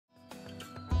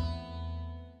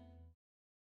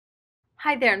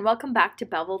Hi there and welcome back to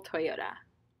Belleville Toyota.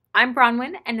 I'm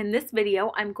Bronwyn, and in this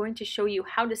video I'm going to show you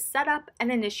how to set up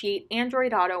and initiate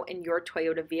Android Auto in your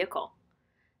Toyota vehicle.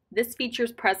 This feature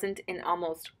is present in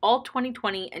almost all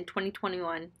 2020 and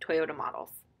 2021 Toyota models.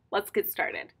 Let's get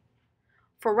started.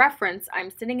 For reference,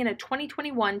 I'm sitting in a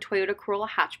 2021 Toyota Corolla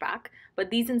hatchback, but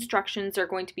these instructions are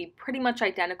going to be pretty much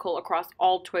identical across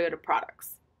all Toyota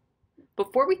products.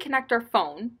 Before we connect our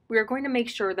phone, we are going to make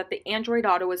sure that the Android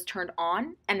Auto is turned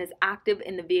on and is active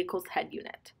in the vehicle's head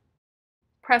unit.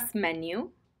 Press Menu,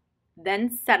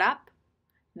 then Setup,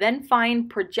 then find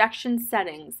Projection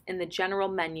Settings in the General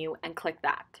menu and click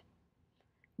that.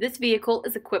 This vehicle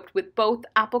is equipped with both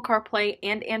Apple CarPlay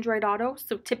and Android Auto,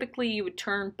 so typically you would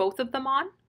turn both of them on.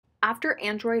 After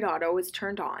Android Auto is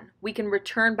turned on, we can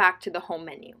return back to the home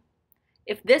menu.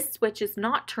 If this switch is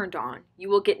not turned on, you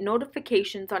will get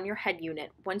notifications on your head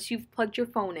unit once you've plugged your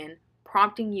phone in,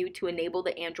 prompting you to enable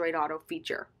the Android Auto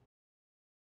feature.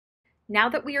 Now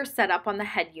that we are set up on the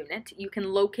head unit, you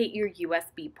can locate your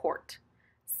USB port.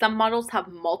 Some models have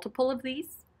multiple of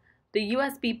these. The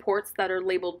USB ports that are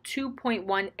labeled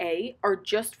 2.1A are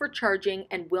just for charging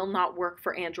and will not work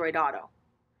for Android Auto.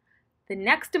 The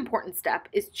next important step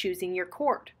is choosing your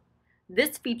cord.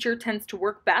 This feature tends to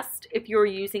work best if you are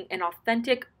using an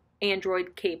authentic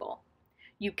Android cable.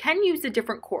 You can use a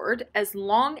different cord as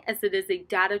long as it is a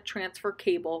data transfer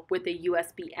cable with a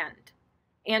USB end.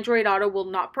 Android Auto will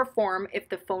not perform if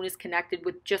the phone is connected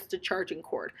with just a charging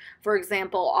cord. For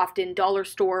example, often dollar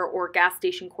store or gas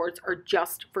station cords are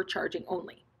just for charging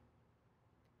only.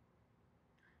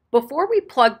 Before we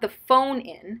plug the phone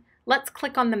in, let's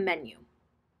click on the menu.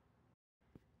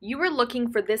 You are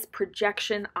looking for this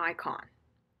projection icon.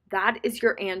 That is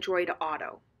your Android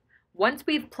Auto. Once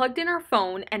we've plugged in our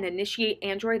phone and initiate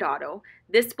Android Auto,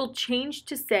 this will change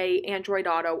to say Android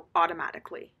Auto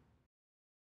automatically.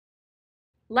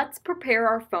 Let's prepare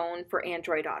our phone for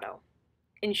Android Auto.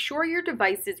 Ensure your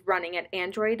device is running at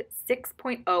Android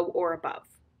 6.0 or above.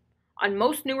 On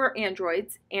most newer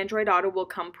Androids, Android Auto will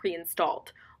come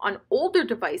pre-installed. On older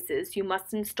devices, you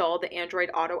must install the Android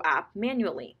Auto app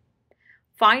manually.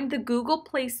 Find the Google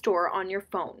Play Store on your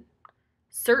phone.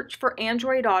 Search for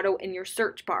Android Auto in your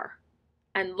search bar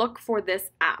and look for this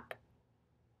app.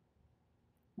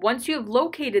 Once you have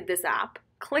located this app,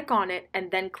 click on it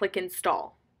and then click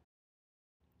Install.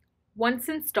 Once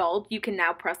installed, you can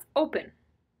now press Open.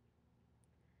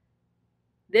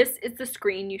 This is the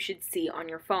screen you should see on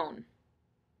your phone.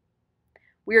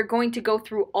 We are going to go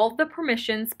through all the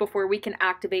permissions before we can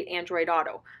activate Android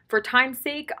Auto. For time's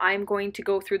sake, I'm going to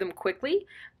go through them quickly,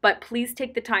 but please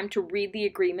take the time to read the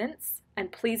agreements,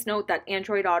 and please note that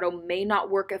Android Auto may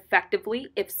not work effectively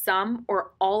if some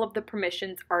or all of the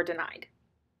permissions are denied.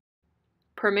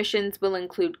 Permissions will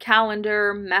include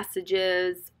calendar,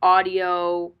 messages,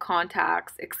 audio,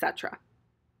 contacts, etc.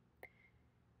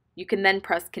 You can then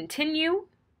press Continue,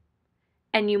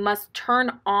 and you must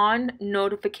turn on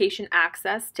notification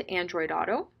access to Android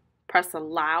Auto. Press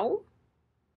Allow.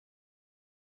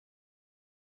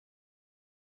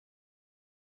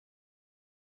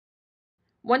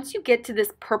 Once you get to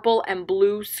this purple and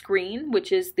blue screen,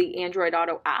 which is the Android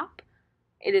Auto app,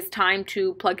 it is time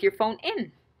to plug your phone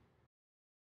in.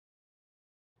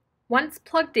 Once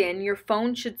plugged in, your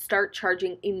phone should start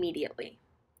charging immediately.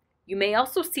 You may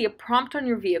also see a prompt on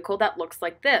your vehicle that looks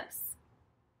like this.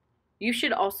 You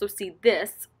should also see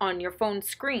this on your phone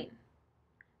screen.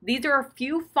 These are a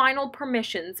few final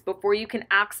permissions before you can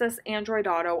access Android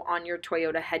Auto on your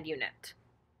Toyota head unit.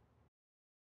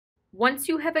 Once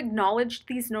you have acknowledged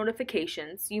these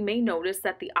notifications, you may notice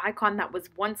that the icon that was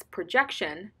once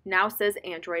projection now says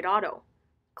Android Auto.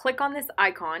 Click on this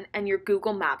icon and your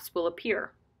Google Maps will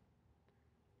appear.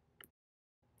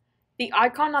 The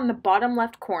icon on the bottom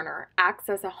left corner acts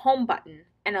as a home button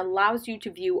and allows you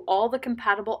to view all the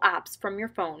compatible apps from your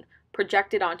phone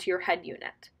projected onto your head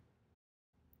unit.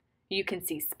 You can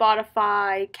see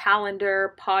Spotify,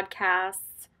 calendar,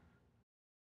 podcasts.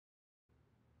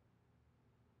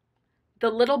 The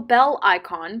little bell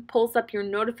icon pulls up your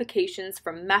notifications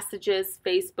from messages,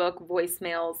 Facebook,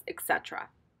 voicemails, etc.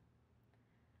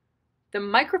 The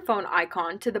microphone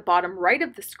icon to the bottom right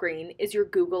of the screen is your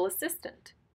Google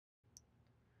Assistant.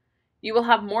 You will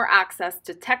have more access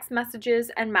to text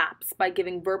messages and maps by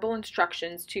giving verbal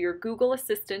instructions to your Google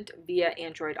Assistant via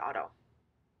Android Auto.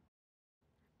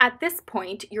 At this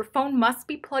point, your phone must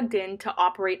be plugged in to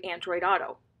operate Android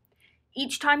Auto.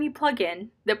 Each time you plug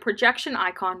in, the projection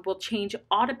icon will change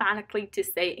automatically to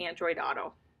say Android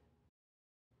Auto.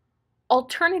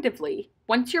 Alternatively,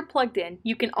 once you're plugged in,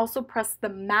 you can also press the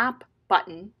Map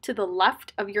button to the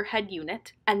left of your head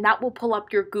unit, and that will pull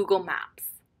up your Google Maps.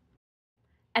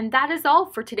 And that is all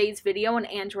for today's video on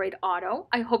Android Auto.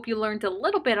 I hope you learned a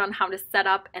little bit on how to set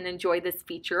up and enjoy this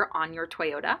feature on your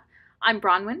Toyota. I'm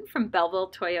Bronwyn from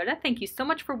Belleville Toyota. Thank you so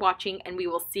much for watching, and we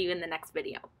will see you in the next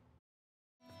video.